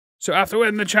So after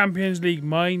winning the Champions League,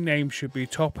 my name should be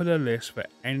top of the list for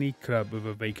any club with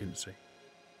a vacancy.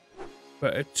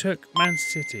 But it took Man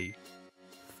City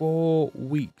 4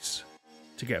 weeks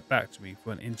to get back to me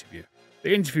for an interview.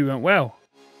 The interview went well.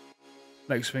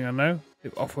 Next thing I know,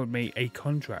 they've offered me a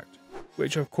contract,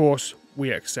 which of course we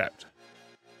accept.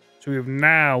 So we've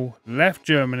now left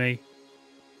Germany,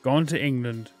 gone to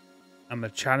England, and the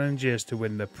challenge is to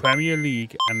win the Premier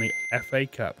League and the FA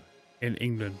Cup in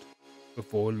England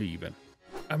before leaving.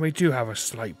 And we do have a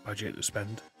slight budget to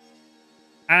spend.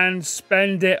 And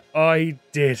spend it I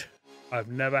did. I've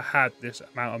never had this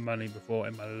amount of money before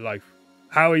in my life.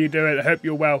 How are you doing? I hope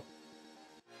you're well.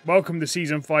 Welcome to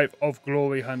Season 5 of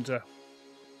Glory Hunter.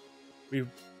 We've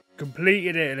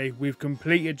completed Italy. We've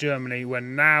completed Germany. We're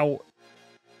now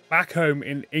back home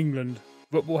in England.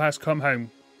 Football has come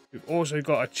home. We've also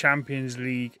got a Champions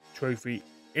League trophy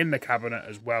in the cabinet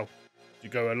as well to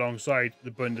go alongside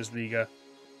the Bundesliga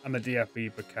and the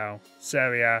DFB-Pokal,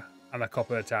 Serie and the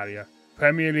Coppa Italia.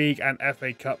 Premier League and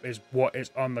FA Cup is what is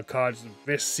on the cards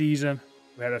this season.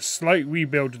 We had a slight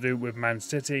rebuild to do with Man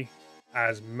City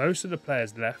as most of the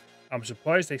players left. I'm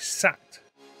surprised they sacked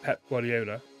Pep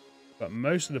Guardiola, but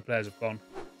most of the players have gone.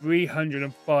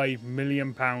 £305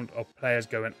 million of players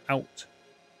going out.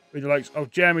 With the likes of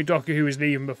Jeremy Docker, who was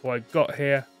leaving before I got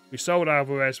here. We sold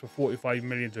Alvarez for £45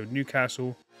 million to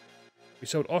Newcastle. We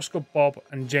sold Oscar Bob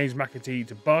and James McAtee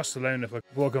to Barcelona for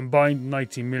a combined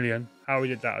 £90 million. How we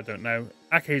did that, I don't know.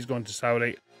 Ake's gone to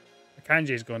Saudi.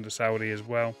 Akanji's gone to Saudi as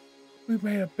well. We've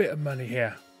made a bit of money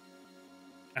here.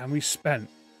 And we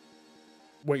spent,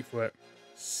 wait for it,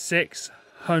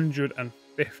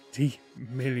 £650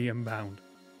 million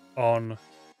on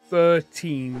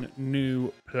 13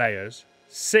 new players.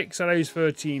 6 of those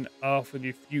 13 are for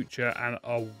the future and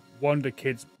are wonder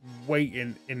kids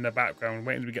waiting in the background,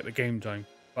 waiting to get the game time.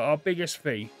 But our biggest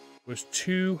fee was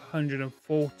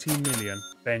 240 million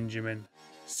Benjamin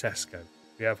Sesko.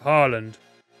 We have Haaland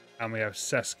and we have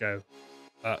Sesko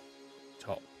up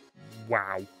top.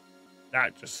 Wow.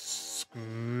 That just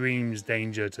screams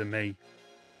danger to me.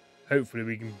 Hopefully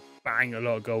we can bang a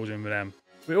lot of goals in with them.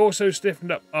 We also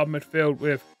stiffened up our midfield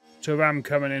with Thuram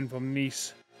coming in from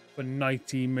Nice for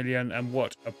 90 million, and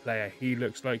what a player he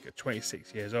looks like at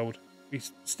 26 years old. We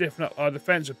stiffened up our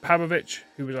defence with Pavlovic,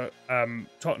 who was at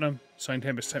Tottenham, signed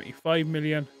him for 75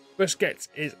 million. Busquets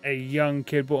is a young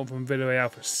kid bought him from Villarreal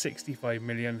for 65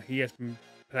 million. He has been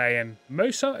playing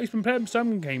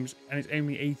some games and he's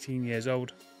only 18 years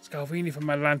old. Scalvini from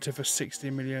Atlanta for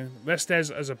 60 million.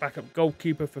 Restes as a backup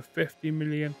goalkeeper for 50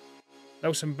 million.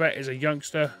 Nelson Brett is a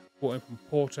youngster, bought him from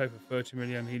Porto for 30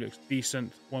 million. He looks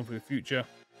decent, one for the future.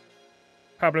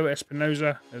 Pablo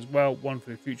Espinoza as well, one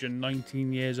for the future,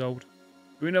 19 years old.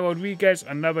 Bruno Rodriguez,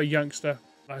 another youngster.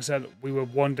 Like I said, we were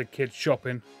wonder kids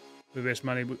shopping with this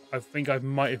money. I think I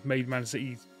might have made Man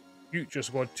City's future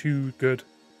squad too good.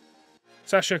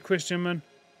 Sasha Christianman,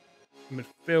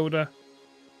 midfielder,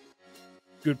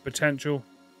 good potential.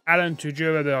 Alan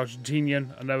Tujura, the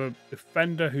Argentinian, another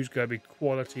defender who's going to be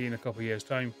quality in a couple of years'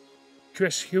 time.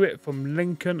 Chris Hewitt from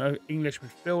Lincoln, an English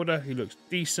midfielder who looks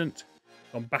decent.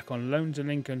 Gone back on loan to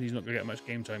Lincoln. He's not going to get much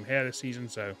game time here this season,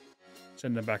 so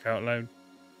send him back out loan.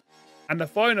 And the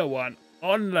final one,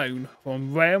 on loan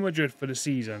from Real Madrid for the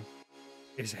season,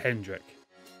 is Hendrick,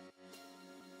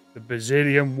 the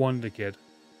Brazilian wonder kid.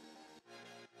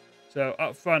 So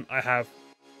up front, I have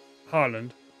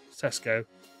Haaland, Sesko,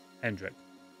 Hendrick.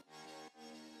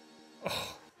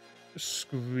 Oh, just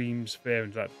screams fear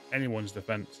into anyone's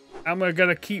defence. And we're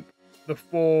going to keep the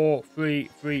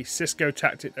 4-3-3 Cisco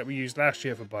tactic that we used last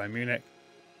year for Bayern Munich.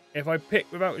 If I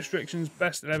pick without restrictions,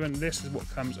 best 11, this is what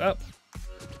comes up.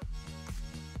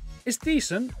 It's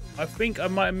decent. I think I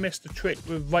might have missed a trick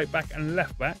with right back and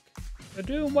left back. They're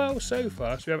doing well so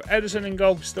far. So we have Edison in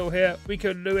goal still here.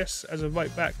 Rico Lewis as a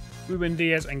right back. Ruben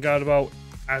Diaz and Gardebal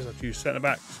as our 2 centre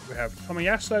backs. We have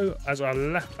Tomiyasu as our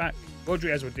left back.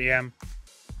 Rodri as our DM.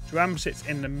 Thuram sits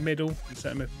in the middle in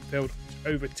centre midfield, which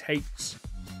overtakes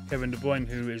Kevin De Bruyne,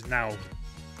 who is now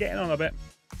getting on a bit.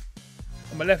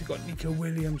 On my left, we've got Nico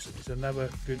Williams, who's another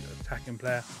good attacking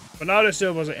player. Bernardo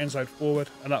Silva's an inside forward,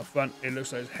 and up front, it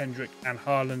looks like it's Hendrick and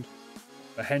Haaland.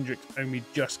 But Hendrick only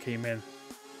just came in.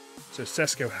 So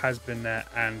Sesko has been there,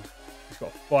 and he's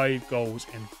got 5 goals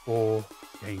in 4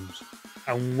 games.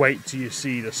 And wait till you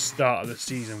see the start of the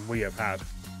season we have had.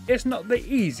 It's not the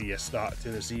easiest start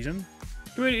to the season.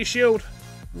 Community Shield,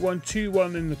 we won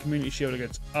 2-1 in the Community Shield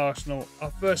against Arsenal.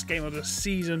 Our first game of the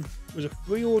season was a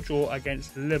 3-3 draw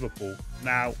against Liverpool.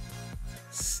 Now,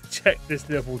 check this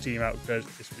Liverpool team out because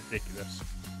it's ridiculous.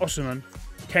 Osimhen,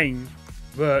 Kane,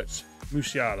 Wirtz,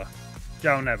 Musiala,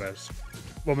 João Neves,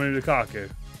 Romelu Lukaku,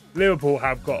 Liverpool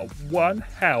have got one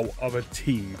hell of a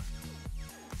team.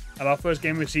 And our first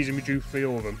game of the season, we drew 3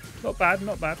 all of them. Not bad,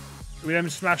 not bad. We then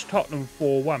smashed Tottenham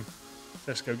 4-1.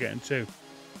 Sesko getting 2.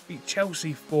 Beat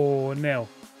Chelsea 4-0.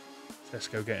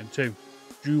 Sesko getting 2.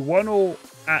 Drew 1-1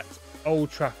 at Old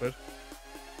Trafford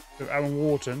with Adam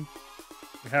Wharton.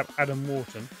 We have Adam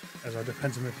Wharton as our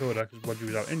defensive midfielder because Rodri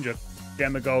was out injured,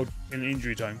 getting the goal in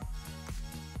injury time.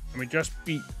 And we just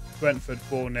beat Brentford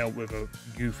 4-0 with a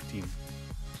youth team.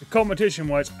 The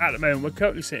competition-wise, at the moment, we're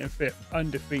currently sitting 5th,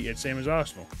 undefeated, same as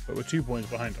Arsenal, but we're 2 points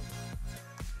behind them.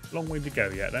 Long way to go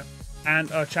yet, though.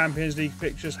 And our Champions League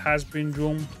fixtures has been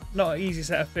drawn. Not an easy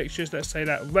set of fixtures, let's say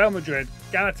that. Real Madrid,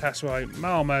 Galatasaray,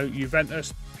 Malmo,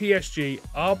 Juventus, PSG,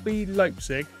 RB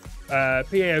Leipzig,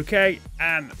 PAOK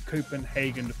and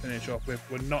Copenhagen to finish off with.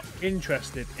 We're not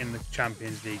interested in the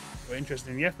Champions League. We're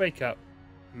interested in the FA Cup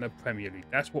and the Premier League.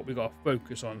 That's what we've got to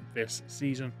focus on this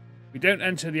season. We don't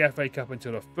enter the FA Cup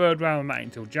until the 3rd round, not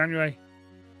until January.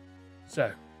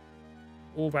 So,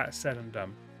 all that said and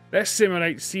done, let's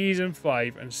simulate Season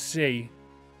 5 and see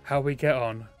how we get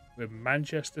on with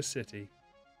Manchester City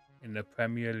in the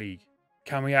Premier League.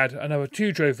 Can we add another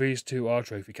 2 trophies to our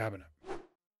trophy cabinet?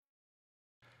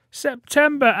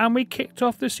 September, and we kicked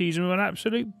off the season with an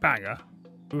absolute banger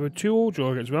with a 2-2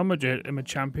 draw against Real Madrid in the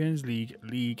Champions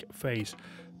League phase.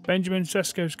 Benjamin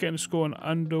Sesko's getting the score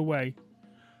underway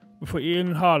before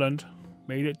Ian Haaland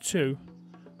made it 2,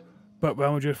 but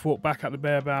Real Madrid fought back at the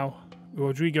Bernabeu.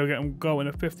 Rodrigo getting a goal in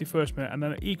the 51st minute and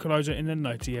then an equaliser in the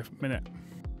 90th minute.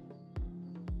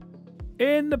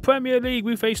 In the Premier League,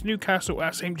 we faced Newcastle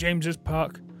at St James's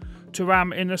Park.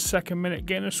 Thuram in the 2nd minute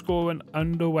getting a scoring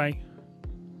underway.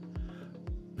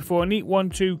 Before a neat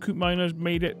 1-2, Coupe Miners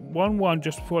made it 1-1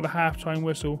 just before the half-time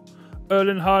whistle.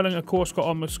 Erling Haaland, of course, got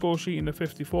on the score sheet in the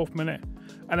 54th minute.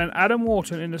 And then Adam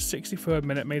Wharton in the 63rd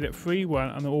minute made it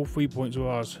 3-1 and all 3 points were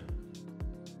ours.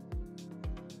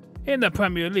 In the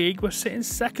Premier League, we're sitting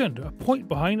 2nd, a point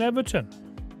behind Everton.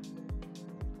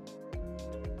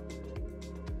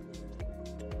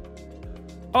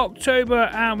 October,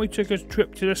 and we took a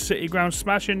trip to the City ground,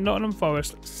 smashing Nottingham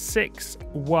Forest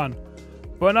 6-1.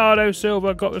 Bernardo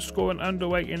Silva got the scoring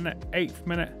underway in the 8th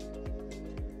minute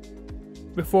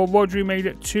before Rodri made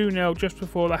it 2-0 just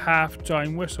before the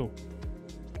half-time whistle.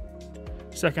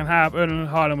 Second half, Erling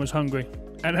Haaland was hungry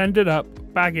and ended up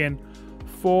bagging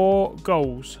 4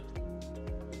 goals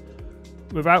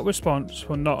without response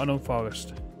from Nottingham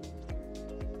Forest.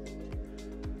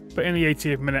 But in the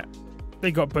 80th minute, they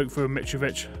got broke through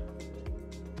Mitrovic.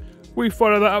 We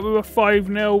followed that up with a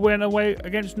 5-0 win away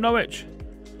against Norwich.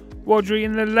 Rodri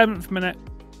in the 11th minute,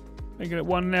 making it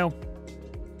 1-0.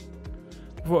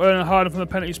 Before Erling Haaland from the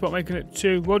penalty spot, making it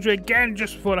 2. Rodri again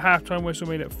just before the half-time whistle,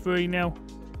 made it 3-0.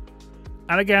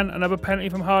 And again, another penalty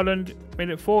from Haaland, made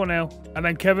it 4-0. And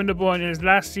then Kevin De Bruyne in his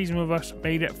last season with us,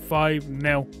 made it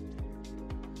 5-0.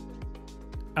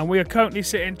 And we are currently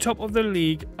sitting top of the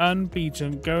league,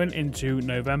 unbeaten, going into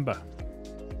November.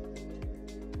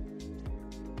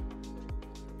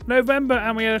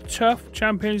 And we had a tough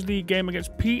Champions League game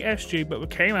against PSG, but we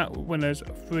came out winners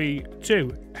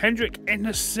 3-2. Hendrick in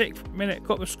the 6th minute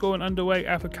got the scoring underway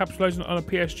after capitalising on a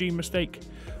PSG mistake.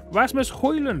 Rasmus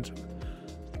Højlund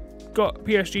got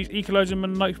PSG's equaliser in the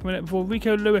 9th minute before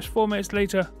Rico Lewis 4 minutes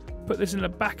later put this in the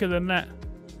back of the net.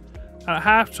 And at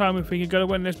half time we figured going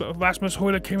to win this, but Rasmus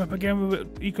Højlund came up again with an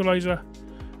equaliser.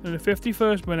 In the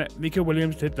 51st minute, Nico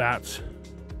Williams did that.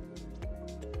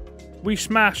 We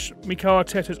smashed Mikel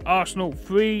Arteta's Arsenal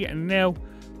 3-0.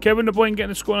 Kevin De Bruyne getting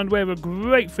the score underway with a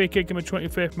great free kick in the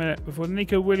 25th minute before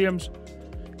Nico Williams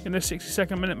in the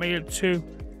 62nd minute made it 2.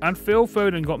 And Phil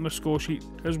Foden got on the score sheet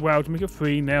as well to make it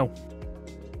 3-0.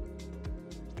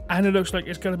 And it looks like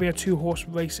it's going to be a 2-horse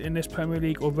race in this Premier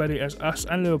League already, as us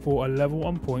and Liverpool are level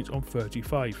on points on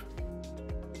 35.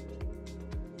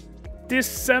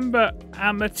 December,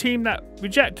 and the team that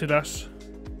rejected us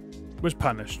was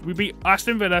punished. We beat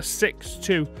Aston Villa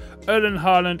 6-2. Erling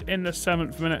Haaland in the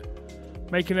 7th minute,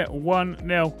 making it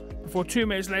 1-0. Before 2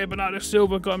 minutes later, Bernardo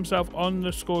Silva got himself on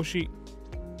the score sheet.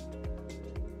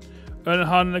 Erling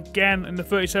Haaland again in the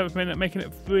 37th minute, making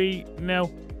it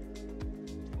 3-0.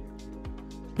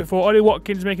 Before Ollie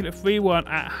Watkins making it 3-1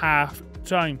 at half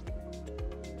time.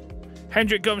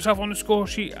 Hendrick got himself on the score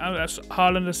sheet and that's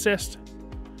Haaland assist.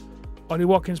 Ollie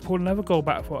Watkins pulled another goal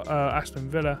back for Aston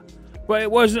Villa. But it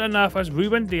wasn't enough as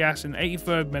Ruben Dias in the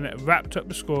 83rd minute wrapped up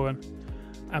the scoring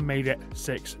and made it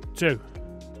 6-2.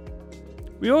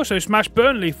 We also smashed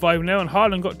Burnley 5-0 and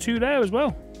Haaland got 2 there as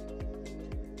well.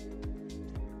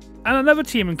 And another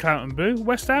team in Claret and Blue,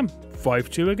 West Ham,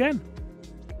 5-2 again.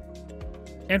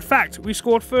 In fact, we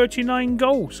scored 39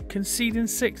 goals, conceding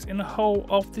 6 in the whole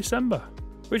of December,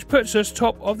 which puts us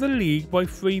top of the league by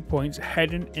 3 points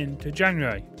heading into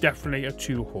January. Definitely a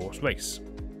two-horse race.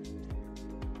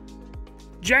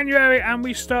 January, and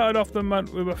we started off the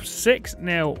month with a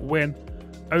 6-0 win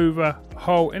over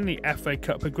Hull in the FA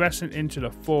Cup, progressing into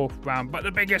the 4th round. But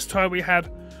the biggest tie we had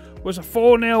was a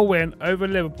 4-0 win over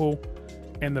Liverpool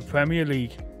in the Premier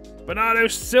League. Bernardo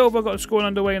Silva got the scoring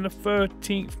underway in the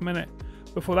 13th minute.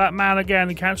 Before that man again,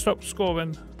 he can't stop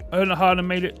scoring. Erling Haaland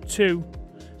made it 2.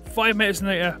 5 minutes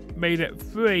later, made it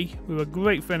 3 with a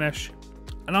great finish.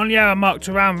 And on the hour mark,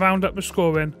 Thuram round up the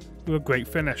scoring with a great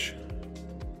finish.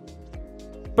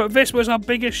 But this was our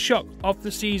biggest shock of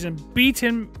the season,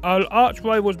 beating our arch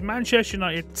rivals Manchester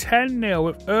United 10-0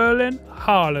 with Erling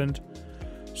Haaland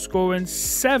scoring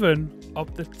 7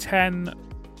 of the 10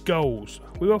 goals.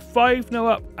 We were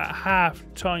 5-0 up at half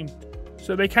time,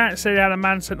 so they can't say they had a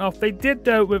man sent off. They did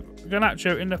though with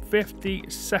Garnacho in the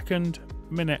 52nd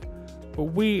minute, but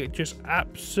we just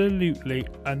absolutely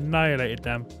annihilated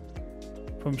them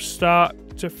from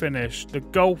start to finish. The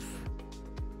gulf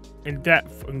in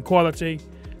depth and quality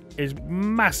is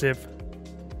massive,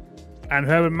 and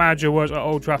whoever manager was at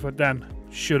Old Trafford then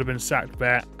should have been sacked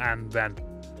there and then.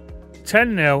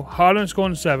 10-0, Haaland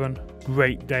scoring 7,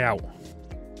 great day out.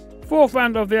 4th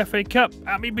round of the FA Cup,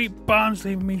 and we beat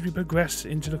Barnsley, means we progress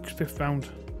into the 5th round.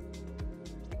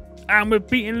 And with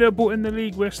beating Liverpool in the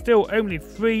league, we're still only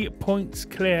 3 points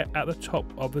clear at the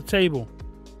top of the table.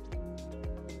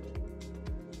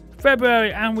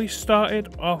 February, and we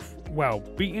started off well,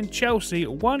 beating Chelsea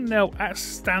 1-0 at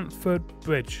Stamford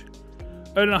Bridge.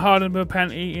 Erling Haaland with a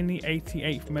penalty in the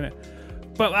 88th minute.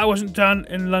 But that wasn't done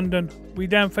in London. We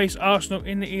then faced Arsenal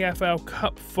in the EFL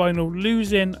Cup final,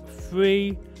 losing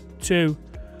 3-2.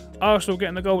 Arsenal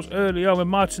getting the goals early on with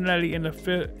Martinelli in the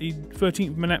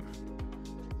 13th minute.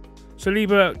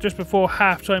 Saliba just before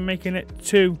half-time making it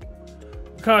 2.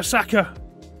 Bukayo Saka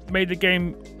made the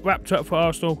game wrapped up for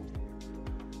Arsenal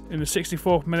in the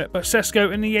 64th minute, but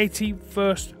Sesko in the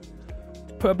 81st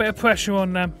put a bit of pressure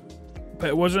on them, but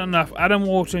it wasn't enough. Adam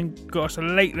Wharton got us a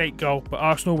late goal, but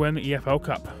Arsenal win the EFL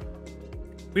Cup.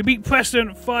 We beat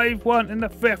Preston 5-1 in the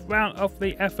 5th round of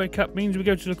the FA Cup, means we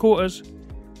go to the quarters.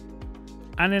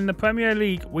 And in the Premier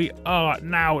League, we are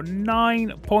now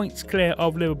 9 points clear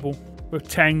of Liverpool with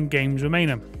 10 games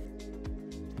remaining.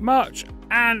 March,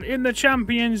 and in the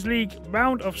Champions League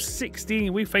round of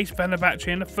 16, we faced Fenerbahce.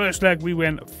 In the first leg, we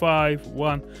win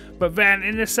 5-1. But then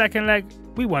in the second leg,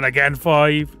 we won again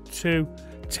 5-2.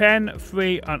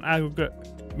 10-3 on aggregate,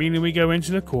 meaning we go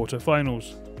into the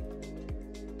quarterfinals.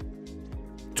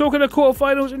 Talking of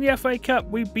quarterfinals in the FA Cup,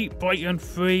 we beat Brighton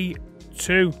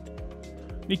 3-2.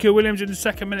 Nico Williams in the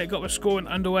 2nd minute got the scoring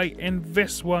underway in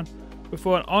this one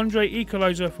before an Andre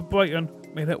equaliser for Brighton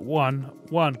made it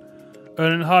 1-1.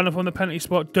 Erling Haaland from the penalty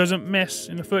spot doesn't miss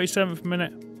in the 37th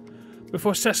minute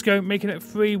before Sesko making it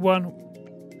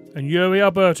 3-1, and Yuri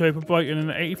Alberto for Brighton in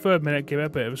the 83rd minute gave it a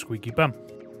bit of a squeaky bum.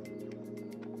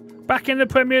 Back in the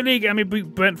Premier League, and we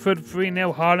beat Brentford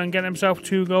 3-0, Haaland getting himself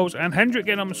 2 goals and Hendrick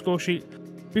getting on the score sheet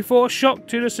before a shock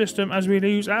to the system as we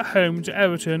lose at home to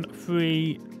Everton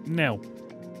 3-0.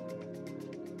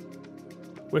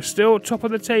 We're still top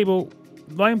of the table,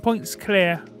 9 points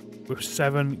clear with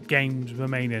 7 games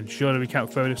remaining. Surely we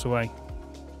can't throw this away.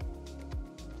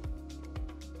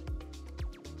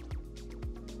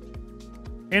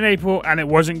 In April, and it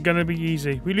wasn't going to be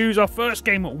easy. We lose our first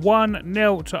game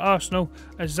 1-0 to Arsenal.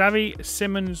 A Xavi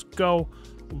Simons goal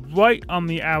right on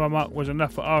the hour mark was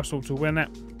enough for Arsenal to win it.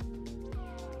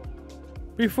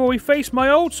 Before we face my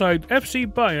old side,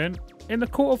 FC Bayern, in the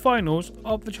quarterfinals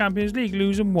of the Champions League,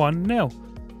 losing 1-0.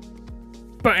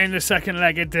 But in the second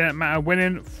leg, it didn't matter,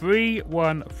 winning 3-1,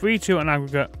 3-2 on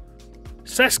aggregate.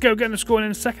 Sesko getting the score in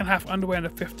the second half underway in the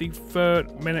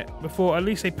 53rd minute before at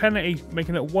least a penalty,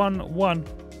 making it 1-1.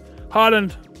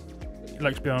 Haaland, he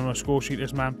likes to be on a score sheet,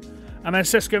 this man. And then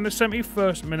Sesko in the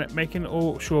 71st minute, making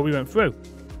all sure we went through.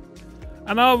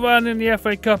 And our run in the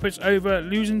FA Cup is over,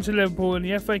 losing to Liverpool in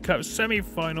the FA Cup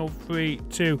semi-final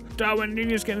 3-2. Darwin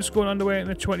Núñez getting the score underway in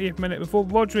the 20th minute before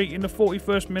Rodri in the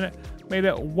 41st minute made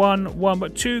it 1-1.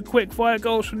 But 2 quick-fire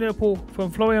goals from Liverpool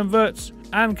from Florian Wirtz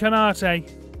and Kanate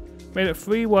made it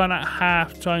 3-1 at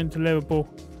half-time to Liverpool.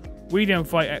 We didn't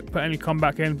put any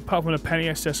comeback in, apart from the penalty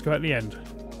at Sesko at the end.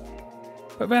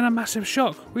 But then a massive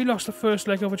shock. We lost the first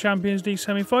leg of the Champions League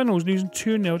semi-finals, losing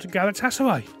 2-0 to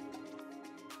Galatasaray.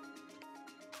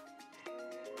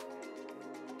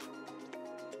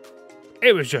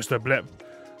 It was just a blip.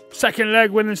 Second leg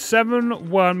winning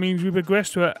 7-1 means we progress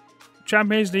to a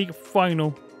Champions League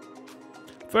final.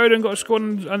 Foden got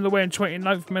scored underway in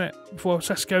 29th minute before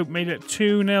Sesko made it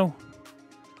 2-0.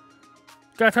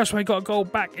 Galatasaray got a goal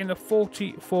back in the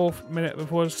 44th minute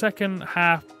before the second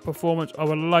half performance of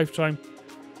a lifetime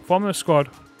from the squad.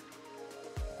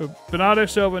 With Bernardo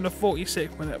Silva in the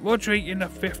 46th minute, Rodri in the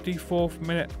 54th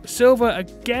minute, Silva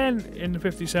again in the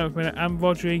 57th minute, and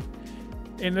Rodri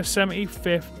in the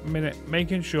 75th minute,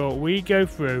 making sure we go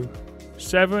through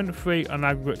 7-3 on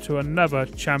aggregate to another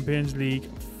Champions League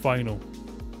final.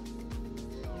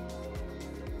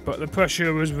 But the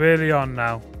pressure was really on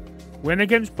now. Win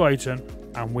against Brighton,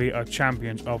 and we are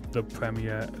champions of the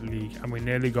Premier League. And we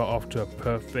nearly got off to a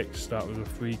perfect start with a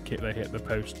free kick that hit the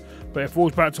post. But it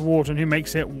falls back to Wharton, who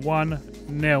makes it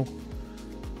 1-0.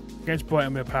 Against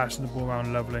Brighton, we're passing the ball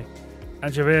around lovely.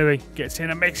 And Javiri gets in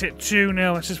and makes it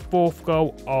 2-0. That's his 4th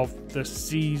goal of the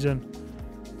season.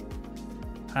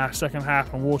 Second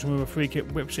half, and Wharton with a free kick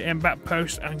whips it in, back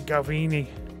post, and Galvini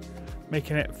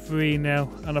making it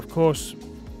 3-0. And of course,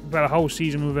 we've had a whole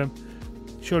season with him.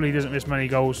 Surely he doesn't miss many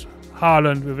goals.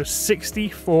 Haaland with a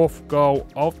 64th goal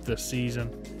of the season.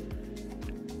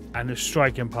 And his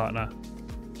striking partner,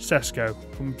 Sesko,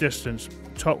 from distance,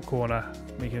 top corner,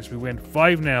 making us win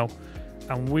 5-0.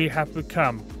 And we have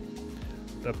become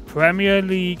the Premier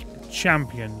League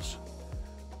champions,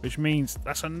 which means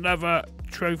that's another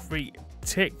trophy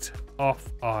ticked off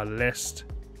our list.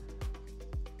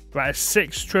 That is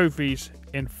 6 trophies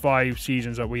in 5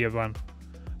 seasons that we have run.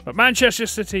 But Manchester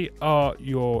City are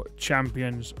your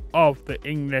champions of the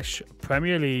English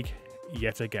Premier League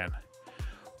yet again.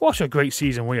 What a great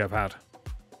season we have had.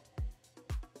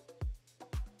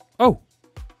 Oh,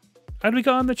 and we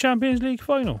got in the Champions League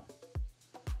final.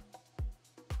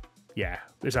 Yeah,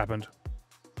 this happened.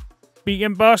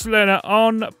 Beating Barcelona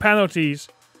on penalties,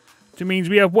 which means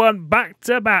we have won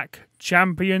back-to-back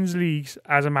Champions Leagues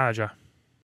as a manager.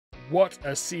 What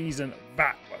a season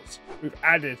that was. We've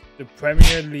added the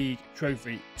Premier League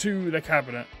trophy to the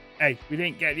cabinet. Hey, we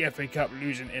didn't get the FA Cup,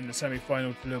 losing in the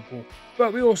semi-final to Liverpool,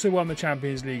 but we also won the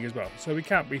Champions League as well, so we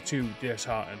can't be too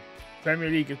disheartened. Premier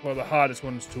League is one of the hardest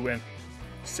ones to win.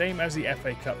 Same as the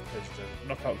FA Cup, because it's a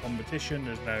knockout competition,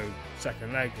 there's no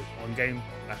second leg, there's one game,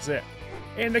 that's it.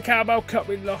 In the Carabao Cup,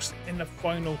 we lost in the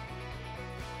final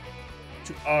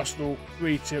to Arsenal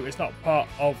 3-2. It's not part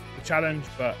of the challenge,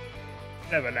 but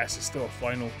nevertheless, it's still a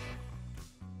final.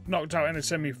 Knocked out in the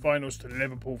semi-finals to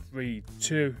Liverpool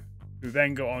 3-2, who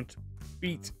then go on to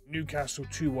beat Newcastle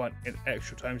 2-1 in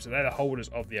extra time, so they're the holders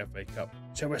of the FA Cup.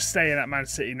 So we're staying at Man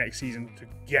City next season to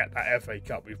get that FA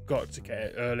Cup. We've got to get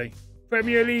it early.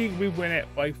 Premier League, we win it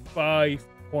by 5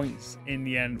 points in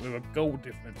the end with a goal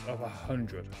difference of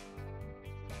 100.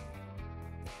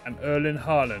 And Erling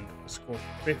Haaland scored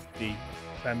 50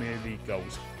 Premier League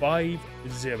goals.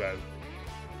 5-0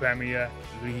 Premier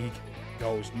League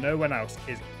goals. No one else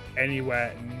is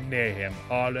anywhere near him.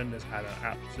 Haaland has had an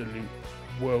absolute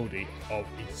worldie of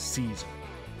a season.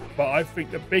 But I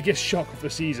think the biggest shock of the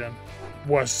season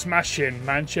was smashing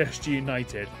Manchester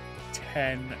United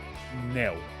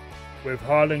 10-0. With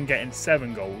Haaland getting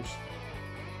 7 goals,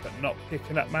 but not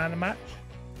picking up man of the match.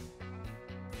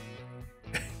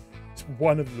 It's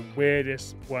one of the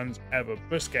weirdest ones ever.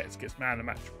 Busquets gets man of the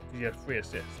match because he has 3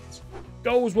 assists.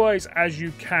 Goals-wise, as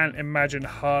you can imagine,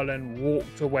 Haaland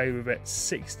walked away with it.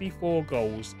 64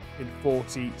 goals in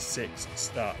 46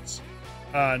 starts.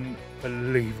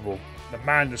 Unbelievable. The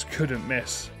man just couldn't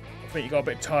miss. I think he got a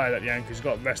bit tired at the end because he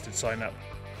got rested sign up.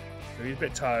 So he's a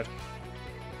bit tired.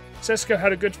 Sesko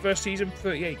had a good first season,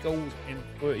 38 goals in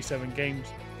 37 games.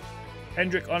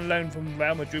 Hendrick on loan from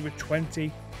Real Madrid with 20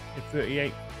 in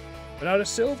 38. Bernardo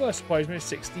Silva surprised me with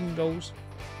 16 goals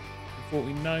in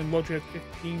 49. Rodri had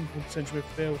 15 from central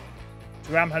midfield.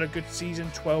 Thuram had a good season,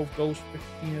 12 goals,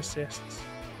 15 assists.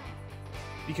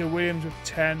 Nico Williams with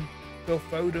 10. Phil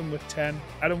Foden with 10.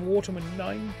 Adam Wharton with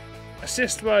 9.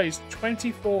 Assist-wise,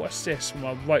 24 assists from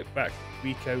our right back,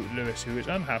 Rico Lewis, who is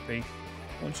unhappy,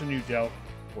 wants a new deal.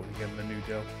 Probably give him a new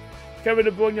deal. Kevin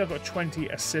De Bruyne got 20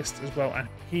 assists as well, and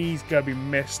he's going to be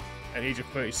missed at the age of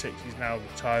 36. He's now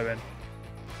retiring.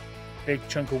 Big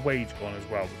chunk of wage gone as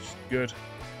well, which is good.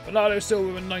 Bernardo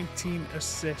Silva with 19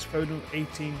 assists, Foden with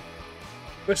 18.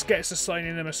 Busquets is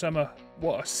signing in the summer.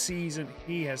 What a season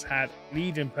he has had.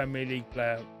 Leading Premier League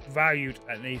player, valued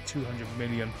at nearly 200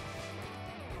 million.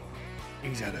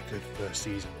 He's had a good first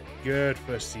season. Good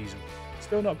first season.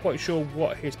 Still not quite sure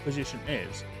what his position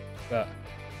is, but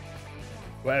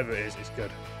whatever it is, it's good.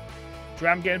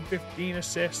 Thuram getting 15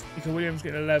 assists. Nico Williams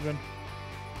getting 11.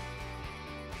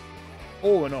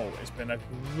 All in all, it's been a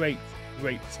great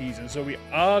season. So we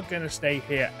are going to stay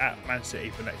here at Man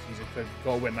City for next season because we've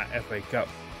got to win that FA Cup.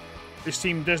 This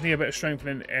team does need a bit of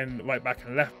strengthening in right back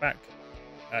and left back,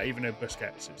 even though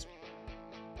Busquets is...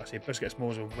 I say Busquets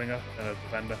more as a winger than a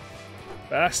defender.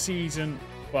 But that's season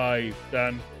 5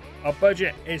 done. Our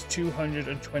budget is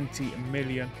 220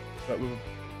 million, but with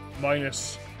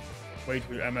minus wage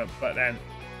for Emma. But then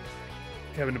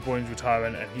Kevin De Bruyne's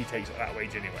retiring, and he takes that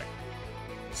wage anyway.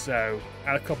 So,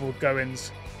 and a couple of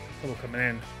goings, a couple coming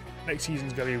in. Next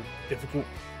season's going to be difficult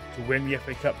to win the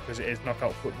FA Cup because it is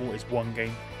knockout football. It's one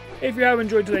game. If you have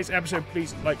enjoyed today's episode,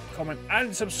 please like, comment,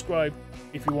 and subscribe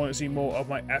if you want to see more of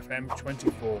my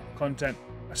FM24 content.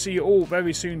 I'll see you all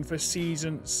very soon for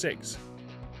Season 6,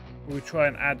 where we try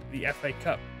and add the FA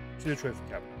Cup to the Trophy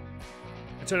Cabinet.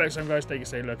 Until next time, guys, take a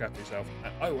stay, look after yourself,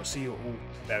 and I will see you all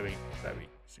very, very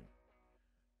soon.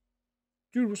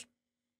 Doodles.